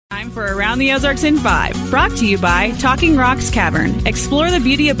Time for Around the Ozarks in 5, brought to you by Talking Rocks Cavern. Explore the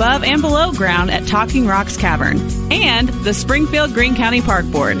beauty above and below ground at Talking Rocks Cavern. And the Springfield Greene County Park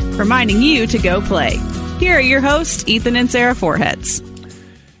Board, reminding you to go play. Here are your hosts, Ethan and Sarah Foreheads.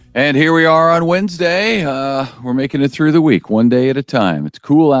 And here we are on Wednesday. We're making it through the week, one day at a time. It's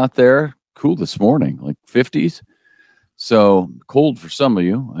cool out there. Cool this morning, like 50s. So cold for some of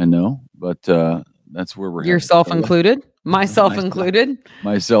you, I know, but that's where we're Yourself included? Myself included?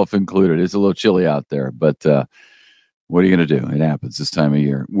 Myself included. It's a little chilly out there, but what are you going to do? It happens this time of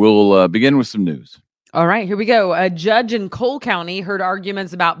year. We'll begin with some news. All right, here we go. A judge in Cole County heard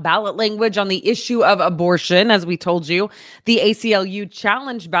arguments about ballot language on the issue of abortion. As we told you, the ACLU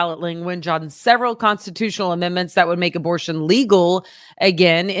challenged ballot language on several constitutional amendments that would make abortion legal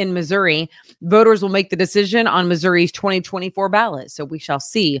again in Missouri. Voters will make the decision on Missouri's 2024 ballot, so we shall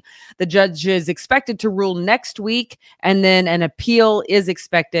see. The judge is expected to rule next week, and then an appeal is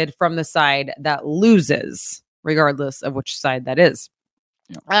expected from the side that loses, regardless of which side that is.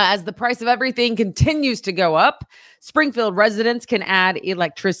 As the price of everything continues to go up, Springfield residents can add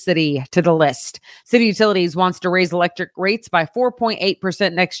electricity to the list. City Utilities wants to raise electric rates by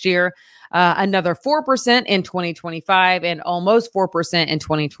 4.8% next year, another 4% in 2025, and almost 4% in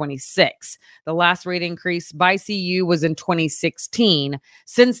 2026. The last rate increase by CU was in 2016.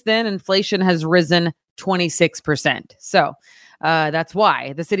 Since then, inflation has risen 26%. So that's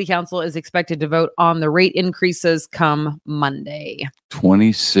why the city council is expected to vote on the rate increases come Monday.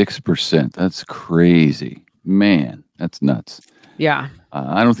 26%. That's crazy. Man, that's nuts. Yeah.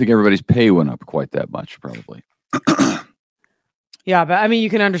 I don't think everybody's pay went up quite that much, probably. Yeah, but I mean,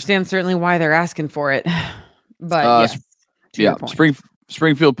 you can understand certainly why they're asking for it. But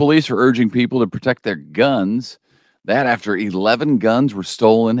Springfield police are urging people to protect their guns. That after 11 guns were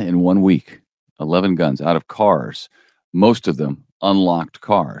stolen in 1 week. 11 guns out of cars. Most of them unlocked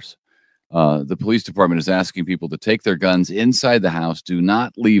cars. The police department is asking people to take their guns inside the house. Do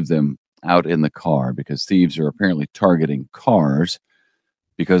not leave them out in the car because thieves are apparently targeting cars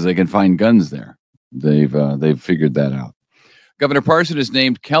because they can find guns there. They've figured that out. Governor Parson has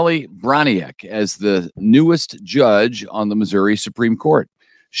named Kelly Broniak as the newest judge on the Missouri Supreme Court.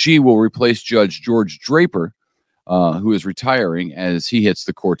 She will replace Judge George Draper, who is retiring as he hits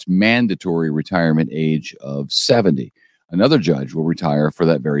the court's mandatory retirement age of 70. Another judge will retire for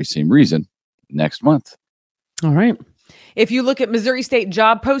that very same reason next month. All right. If you look at Missouri State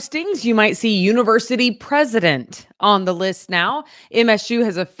job postings, you might see university president on the list now. MSU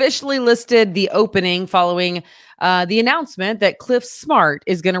has officially listed the opening following the announcement that Cliff Smart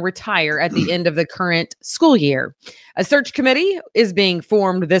is going to retire at the end of the current school year. A search committee is being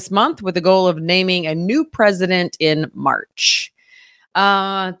formed this month with the goal of naming a new president in March.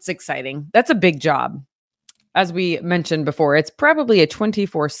 It's exciting. That's a big job. As we mentioned before, it's probably a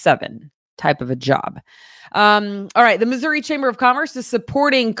 24/7 type of a job. All right. The Missouri Chamber of Commerce is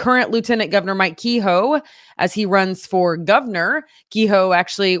supporting current Lieutenant Governor Mike Kehoe as he runs for governor. Kehoe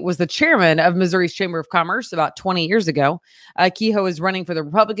actually was the chairman of Missouri's Chamber of Commerce about 20 years ago. Kehoe is running for the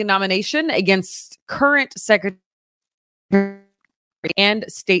Republican nomination against current Secretary and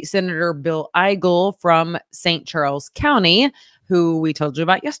State Senator Bill Eigel from St. Charles County, who we told you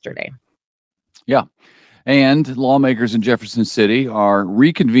about yesterday. Yeah. And lawmakers in Jefferson City are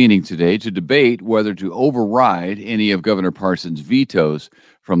reconvening today to debate whether to override any of Governor Parson's vetoes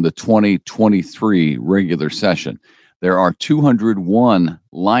from the 2023 regular session. There are 201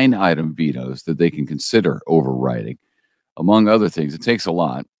 line item vetoes that they can consider overriding. Among other things, it takes a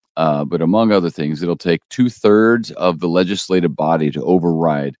lot, but among other things, it'll take 2/3 of the legislative body to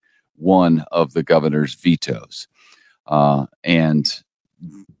override one of the governor's vetoes. And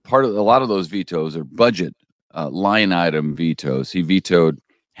a lot of those vetoes are budget line item vetoes. He vetoed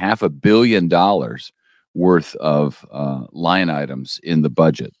 $500 million worth of line items in the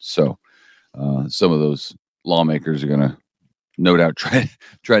budget. So some of those lawmakers are going to no doubt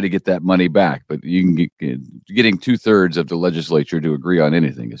try to get that money back. But you can getting 2/3 of the legislature to agree on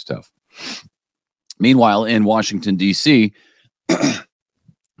anything is tough. Meanwhile, in Washington, D.C.,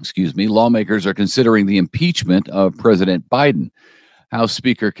 lawmakers are considering the impeachment of President Biden. House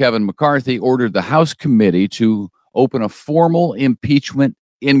Speaker Kevin McCarthy ordered the House committee to open a formal impeachment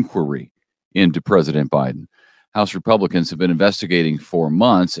inquiry into President Biden. House Republicans have been investigating for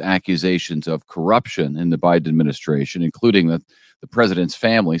months accusations of corruption in the Biden administration, including that the president's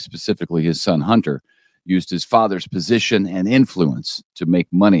family, specifically his son Hunter, used his father's position and influence to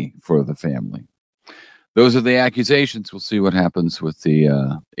make money for the family. Those are the accusations. We'll see what happens with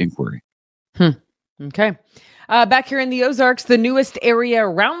the inquiry. Okay. Back here in the Ozarks, the newest area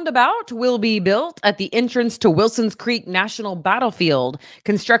roundabout will be built at the entrance to Wilsons Creek National Battlefield.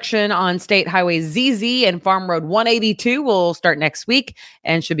 Construction on State Highway ZZ and Farm Road 182 will start next week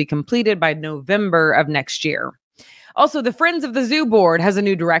and should be completed by November of next year. Also, the Friends of the Zoo Board has a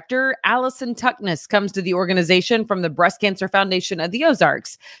new director. Allison Tuckness comes to the organization from the Breast Cancer Foundation of the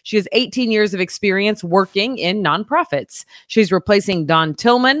Ozarks. She has 18 years of experience working in nonprofits. She's replacing Don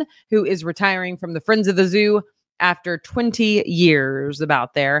Tillman, who is retiring from the Friends of the Zoo after 20 years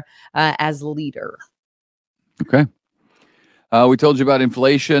about there as leader. Okay. We told you about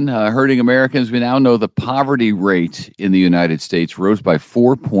inflation hurting Americans. We now know the poverty rate in the United States rose by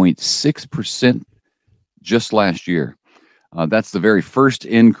 4.6% just last year. That's the very first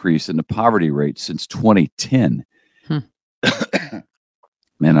increase in the poverty rate since 2010. Man, I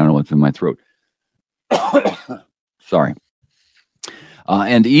don't know what's in my throat. Sorry.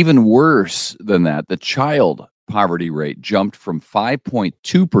 And even worse than that, the child poverty rate jumped from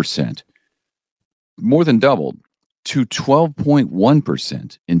 5.2%, more than doubled, to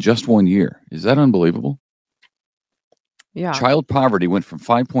 12.1% in just 1 year. Is that unbelievable? Yeah. Child poverty went from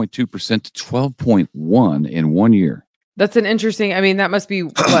 5.2% to 12.1 in 1 year. That's an interesting, I mean, that must be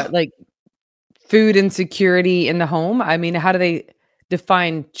what, like food insecurity in the home? I mean, how do they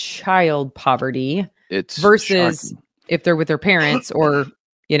define child poverty? It's versus shocking. If they're with their parents or,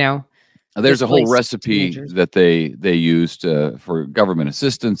 there's a whole displaced recipe teenagers. that they used for government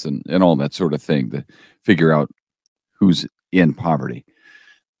assistance and all that sort of thing to figure out who's in poverty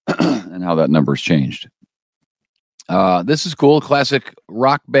and how that number's changed. This is cool. Classic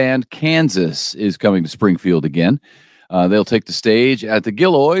rock band Kansas is coming to Springfield again. They'll take the stage at the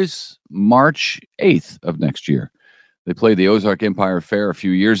Gilloys March 8th of next year. They played the Ozark Empire Fair a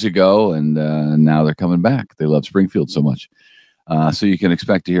few years ago, and now they're coming back. They love Springfield so much. So you can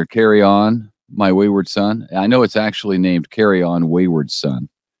expect to hear Carry On, My Wayward Son. I know it's actually named Carry On, Wayward Son,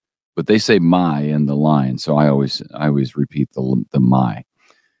 but they say my in the line, so I always repeat the my.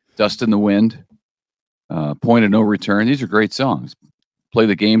 Dust in the Wind. Point of No Return. These are great songs. Play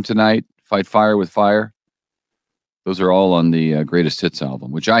the Game Tonight, Fight Fire with Fire. Those are all on the Greatest Hits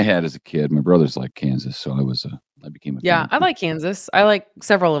album, which I had as a kid. My brothers liked Kansas, so I became a fan. I like Kansas. I like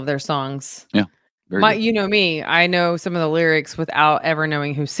several of their songs. Yeah, very good. You know me. I know some of the lyrics without ever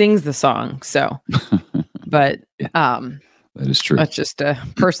knowing who sings the song. So, but that is true. That's just a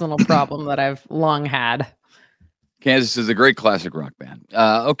personal problem that I've long had. Kansas is a great classic rock band.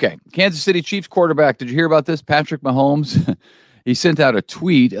 Okay. Kansas City Chiefs quarterback. Did you hear about this? Patrick Mahomes. He sent out a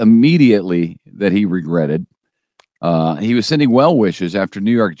tweet immediately that he regretted. He was sending well wishes after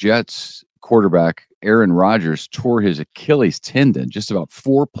New York Jets quarterback Aaron Rodgers tore his Achilles tendon just about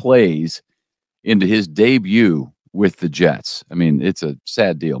 4 plays into his debut with the Jets. I mean, it's a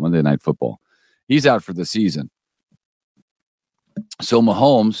sad deal. Monday Night Football. He's out for the season. So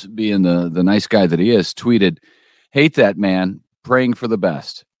Mahomes, being the nice guy that he is, tweeted, "Hate that man, praying for the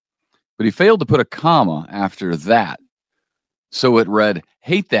best." But he failed to put a comma after that. So it read,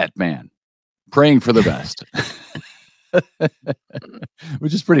 "Hate that man, praying for the best."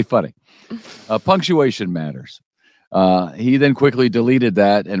 Which is pretty funny. Punctuation matters. He then quickly deleted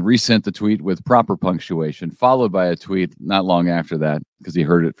that and resent the tweet with proper punctuation, followed by a tweet not long after that, because he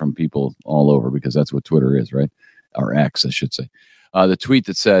heard it from people all over, because that's what Twitter is, right? Or X, I should say. The tweet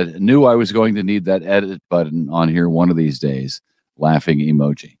that said, "Knew I was going to need that edit button on here one of these days," laughing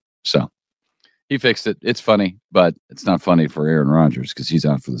emoji. So he fixed it. It's funny, but it's not funny for Aaron Rodgers because he's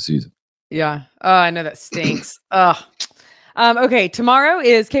out for the season. Yeah. Oh, I know that stinks. Okay. Tomorrow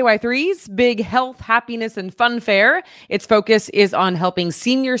is KY3's big health, happiness, and fun fair. Its focus is on helping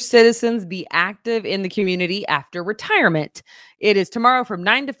senior citizens be active in the community after retirement. It is tomorrow from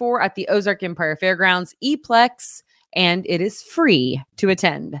 9 to 4 at the Ozark Empire Fairgrounds, E-Plex, and it is free to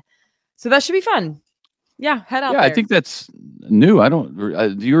attend. So that should be fun. Yeah, head out there. I think that's new. I don't.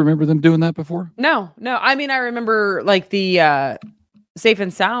 Do you remember them doing that before? No. I mean, I remember like the Safe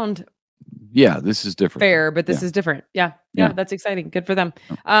and Sound. Yeah, this is different. Fair, but this is different. Yeah, that's exciting. Good for them.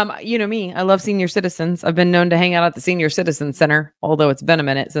 You know me, I love senior citizens. I've been known to hang out at the Senior Citizen Center, although it's been a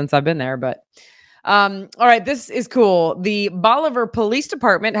minute since I've been there. But all right, this is cool. The Bolivar Police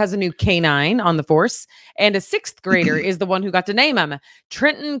Department has a new canine on the force, and a 6th grader is the one who got to name him.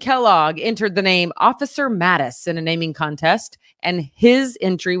 Trenton Kellogg entered the name Officer Mattis in a naming contest, and his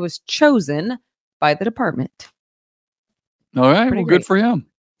entry was chosen by the department. All right, well, good for him.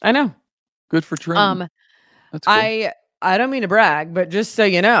 I know. Good for Trenton. That's cool. I don't mean to brag, but just so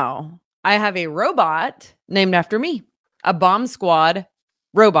you know, I have a robot named after me, a bomb squad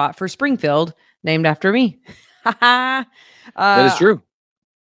robot for Springfield named after me. That is true.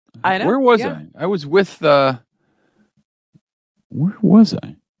 I know. Where was I? I was with Where was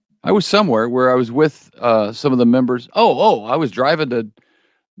I? I was somewhere where I was with some of the members. I was driving down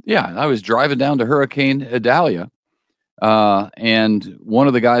to Hurricane Idalia. And one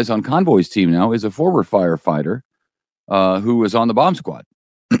of the guys on Convoy's team now is a former firefighter who was on the bomb squad.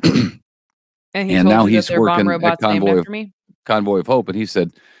 And now he's working at Convoy of Hope. And he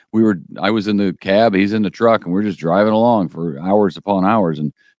said, I was in the cab, he's in the truck, and we're just driving along for hours upon hours.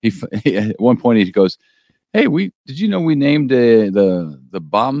 And he at one point he goes, "Hey, did you know we named the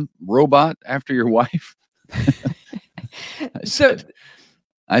bomb robot after your wife?" I said,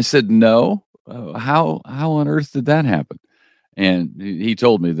 "No. How on earth did that happen?" And he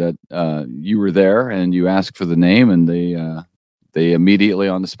told me that you were there and you asked for the name, and they immediately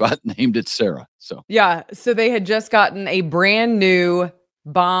on the spot named it Sarah. So so they had just gotten a brand new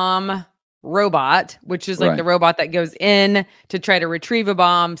bomb robot, which is like the robot that goes in to try to retrieve a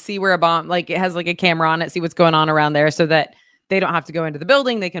bomb, see where a bomb, like it has like a camera on it, see what's going on around there, so that they don't have to go into the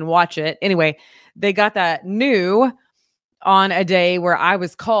building, they can watch it. Anyway, they got that new on a day where I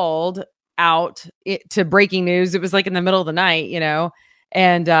was called out to breaking news. It was like in the middle of the night,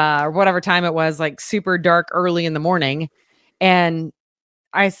 and whatever time it was, like super dark early in the morning. And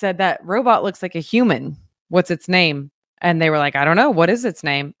I said, "That robot looks like a human. What's its name?" And they were like, "I don't know. What is its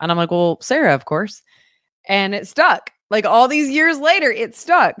name?" And I'm like, "Well, Sarah, of course." And it stuck. Like all these years later, it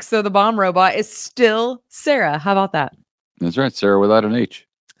stuck. So the bomb robot is still Sarah. How about that? That's right. Sarah without an H.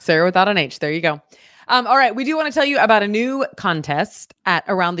 Sarah without an H. There you go. All right. We do want to tell you about a new contest at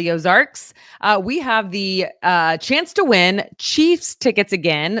Around the Ozarks. We have the chance to win Chiefs tickets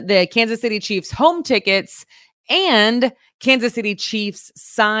again, the Kansas City Chiefs home tickets, and Kansas City Chiefs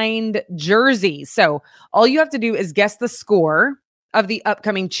signed jerseys. So all you have to do is guess the score of the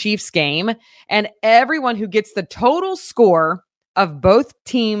upcoming Chiefs game. And everyone who gets the total score of both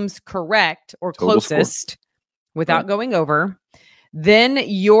teams correct or closest without going over, then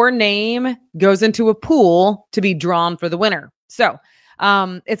your name goes into a pool to be drawn for the winner. So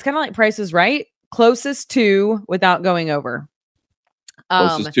it's kind of like Price is Right, closest to without going over.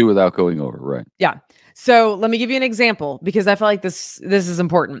 Closest to without going over, right. Yeah. So let me give you an example because I feel like this is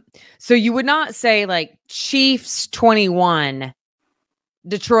important. So you would not say like Chiefs 21,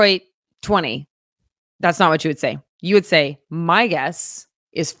 Detroit 20. That's not what you would say. You would say my guess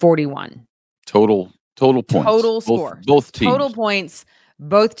is 41. Total points. Total score. Both teams. Total points,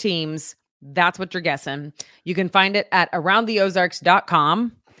 both teams. That's what you're guessing. You can find it at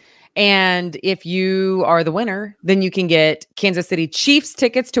aroundtheozarks.com. And if you are the winner, then you can get Kansas City Chiefs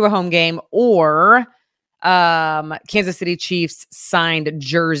tickets to a home game or Kansas City Chiefs signed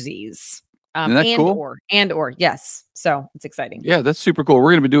jerseys. Isn't that cool? Or yes. So it's exciting. Yeah, that's super cool.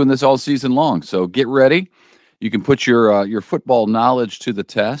 We're going to be doing this all season long. So get ready. You can put your football knowledge to the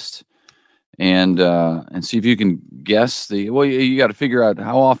test and see if you can guess you got to figure out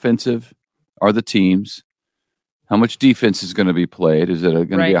how offensive are the teams. How much defense is going to be played? Is it going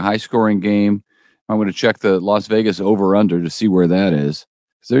to be a high-scoring game? I'm going to check the Las Vegas over-under to see where that is.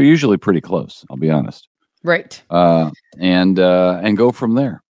 Because they're usually pretty close, I'll be honest. Right. And go from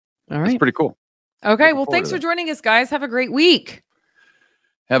there. All right. It's pretty cool. Okay. Well, thanks for joining us, guys. Have a great week.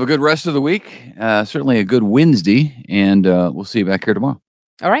 Have a good rest of the week. Certainly a good Wednesday. And we'll see you back here tomorrow.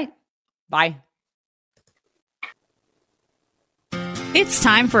 All right. Bye. It's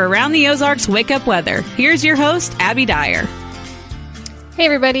time for Around the Ozarks Wake Up Weather. Here's your host, Abby Dyer. Hey,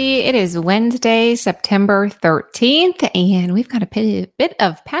 everybody. It is Wednesday, September 13th, and we've got a bit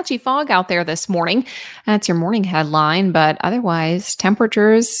of patchy fog out there this morning. That's your morning headline, but otherwise,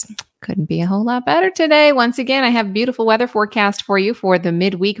 temperatures couldn't be a whole lot better today. Once again, I have beautiful weather forecast for you for the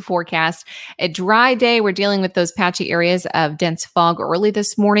midweek forecast. A dry day. We're dealing with those patchy areas of dense fog early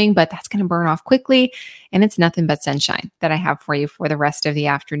this morning, but that's going to burn off quickly. And it's nothing but sunshine that I have for you for the rest of the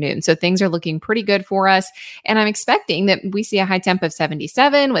afternoon. So things are looking pretty good for us. And I'm expecting that we see a high temp of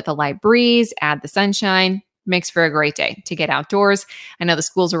 77 with a light breeze, add the sunshine. Makes for a great day to get outdoors. I know the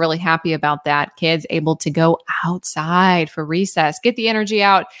schools are really happy about that. Kids able to go outside for recess, get the energy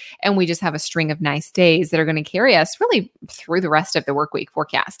out, and we just have a string of nice days that are going to carry us really through the rest of the work week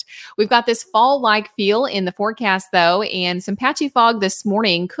forecast. We've got this fall-like feel in the forecast, though, and some patchy fog this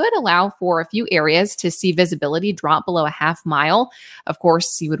morning could allow for a few areas to see visibility drop below a half mile. Of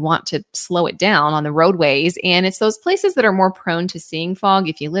course, you would want to slow it down on the roadways, and it's those places that are more prone to seeing fog.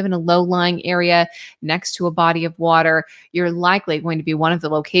 If you live in a low-lying area next to a body of water, you're likely going to be one of the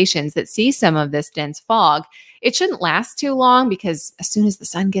locations that see some of this dense fog. It shouldn't last too long because as soon as the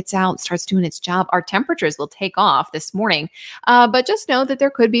sun gets out and starts doing its job, our temperatures will take off this morning. But just know that there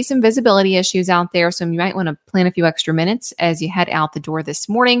could be some visibility issues out there. So you might want to plan a few extra minutes as you head out the door this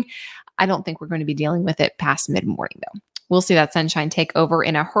morning. I don't think we're going to be dealing with it past mid-morning though. we'll see that sunshine take over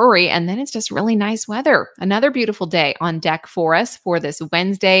in a hurry. And then it's just really nice weather. Another beautiful day on deck for us for this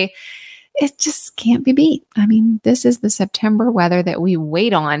Wednesday. It just can't be beat. I mean, this is the September weather that we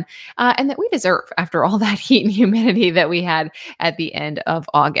wait on and that we deserve after all that heat and humidity that we had at the end of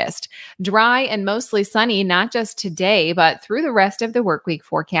August. Dry and mostly sunny, not just today, but through the rest of the work week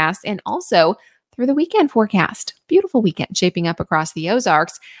forecast and also through the weekend forecast. Beautiful weekend shaping up across the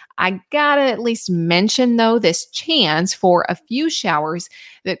Ozarks. I gotta at least mention, though, this chance for a few showers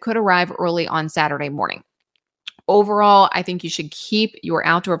that could arrive early on Saturday morning. Overall, I think you should keep your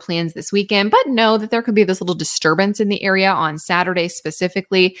outdoor plans this weekend, but know that there could be this little disturbance in the area on Saturday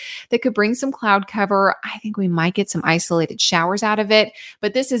specifically that could bring some cloud cover. I think we might get some isolated showers out of it,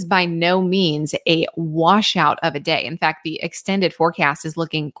 but this is by no means a washout of a day. In fact, the extended forecast is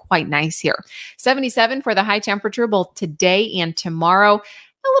looking quite nice here. 77 for the high temperature both today and tomorrow.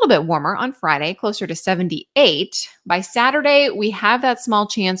 A little bit warmer on Friday, closer to 78. By Saturday, we have that small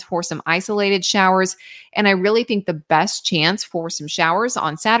chance for some isolated showers. And I really think the best chance for some showers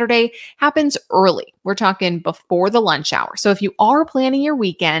on Saturday happens early. We're talking before the lunch hour. So if you are planning your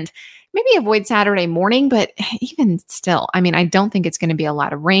weekend, maybe avoid Saturday morning, but even still, I mean, I don't think it's going to be a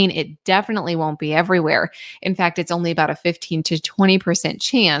lot of rain. It definitely won't be everywhere. In fact, it's only about a 15 to 20%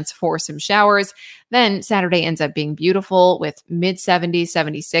 chance for some showers. Then Saturday ends up being beautiful with mid 70s,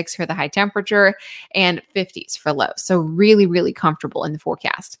 76 for the high temperature and 50s for low. So really, really comfortable in the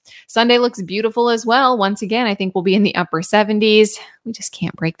forecast. Sunday looks beautiful as well. Once again, I think we'll be in the upper 70s. We just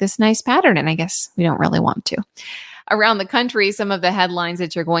can't break this nice pattern, and I guess we don't really want to. Around the country, some of the headlines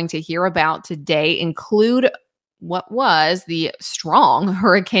that you're going to hear about today include what was the strong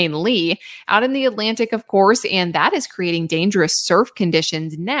Hurricane Lee out in the Atlantic, of course, and that is creating dangerous surf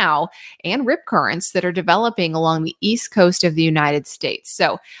conditions now and rip currents that are developing along the east coast of the United States.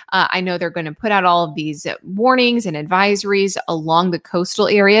 So I know they're going to put out all of these warnings and advisories along the coastal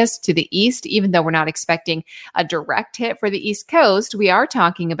areas to the east, even though we're not expecting a direct hit for the East Coast. We are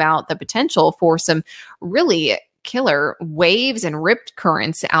talking about the potential for some really killer waves and ripped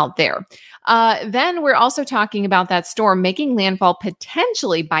currents out there. Then we're also talking about that storm making landfall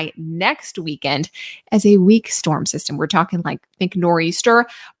potentially by next weekend as a weak storm system. We're talking like, think nor'easter,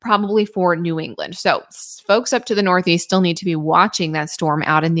 probably for New England. So folks up to the Northeast still need to be watching that storm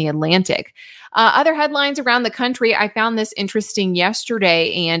out in the Atlantic. Other headlines around the country, I found this interesting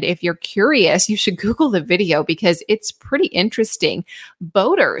yesterday, and if you're curious, you should Google the video because it's pretty interesting.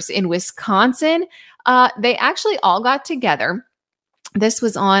 Boaters in Wisconsin, they actually all got together. This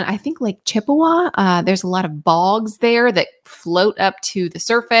was on, I think, Lake Chippewa. There's a lot of bogs there that float up to the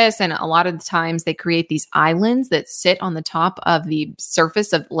surface, and a lot of the times they create these islands that sit on the top of the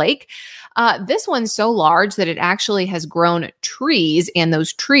surface of the lake. This one's so large that it actually has grown trees, and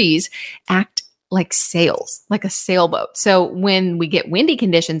those trees act like sails, like a sailboat. So when we get windy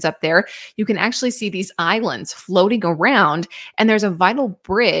conditions up there, you can actually see these islands floating around. And there's a vital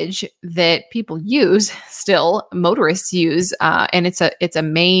bridge that people use still, motorists use, and it's a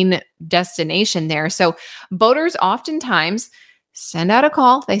main destination there. So boaters oftentimes send out a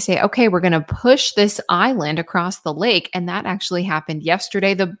call. They say, okay, we're going to push this island across the lake. And that actually happened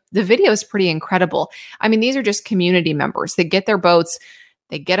yesterday. The video is pretty incredible. I mean, these are just community members that get their boats,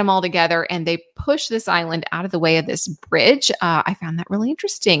 they get them all together, and they push this island out of the way of this bridge. I found that really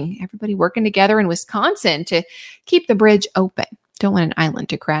interesting. Everybody working together in Wisconsin to keep the bridge open. Don't want an island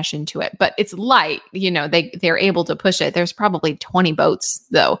to crash into it, but it's light. You know, they're able to push it. There's probably 20 boats,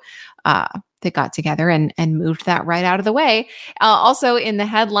 though, that got together and moved that right out of the way. Also in the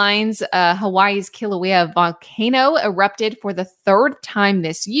headlines, Hawaii's Kilauea volcano erupted for the third time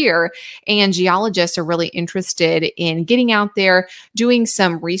this year, and geologists are really interested in getting out there, doing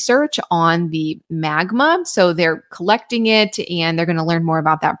some research on the magma. So they're collecting it, and they're going to learn more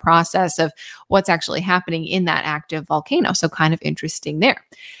about that process of what's actually happening in that active volcano. So kind of interesting there.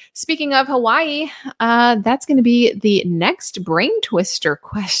 Speaking of Hawaii, that's going to be the next brain twister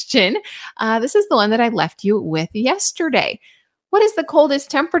question. This is the one that I left you with yesterday. What is the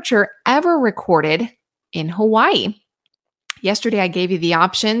coldest temperature ever recorded in Hawaii? Yesterday, I gave you the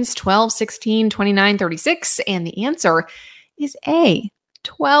options 12, 16, 29, 36, and the answer is A,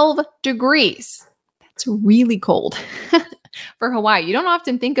 12 degrees. That's really cold. For Hawaii, you don't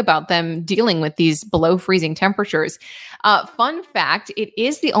often think about them dealing with these below freezing temperatures. Fun fact, it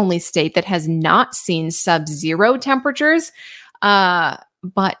is the only state that has not seen sub-zero temperatures,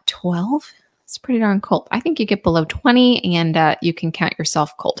 but 12, it's pretty darn cold. I think you get below 20 and you can count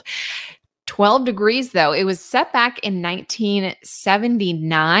yourself cold. 12 degrees, though, it was set back in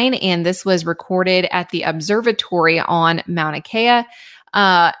 1979, and this was recorded at the observatory on Mauna Kea.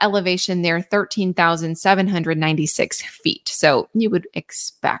 elevation there, 13,796 feet. So you would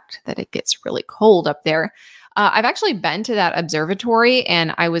expect that it gets really cold up there. I've actually been to that observatory,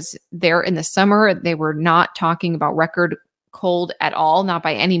 and I was there in the summer. They were not talking about record cold at all, not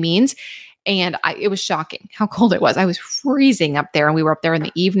by any means. And it was shocking how cold it was. I was freezing up there, and we were up there in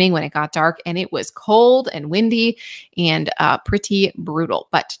the evening when it got dark, and it was cold and windy and pretty brutal.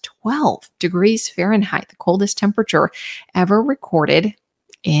 But 12 degrees Fahrenheit, the coldest temperature ever recorded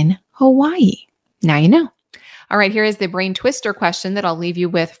in Hawaii. Now you know. All right, here is the brain twister question that I'll leave you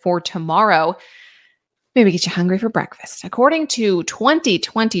with for tomorrow. Maybe get you hungry for breakfast. According to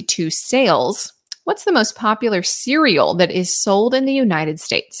 2022 sales, what's the most popular cereal that is sold in the United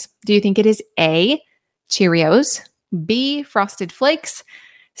States? Do you think it is A, Cheerios, B, Frosted Flakes,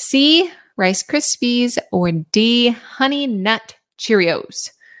 C, Rice Krispies, or D, Honey Nut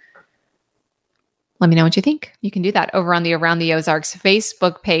Cheerios? Let me know what you think. You can do that over on the Around the Ozarks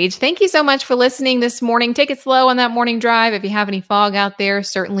Facebook page. Thank you so much for listening this morning. Take it slow on that morning drive. If you have any fog out there,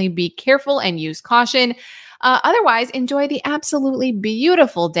 certainly be careful and use caution. Otherwise, enjoy the absolutely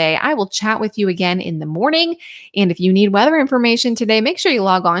beautiful day. I will chat with you again in the morning. And if you need weather information today, make sure you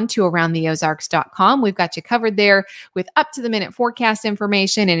log on to aroundtheozarks.com. We've got you covered there with up-to-the-minute forecast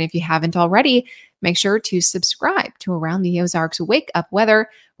information. And if you haven't already, make sure to subscribe to Around the Ozarks Wake Up Weather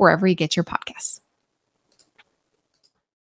wherever you get your podcasts.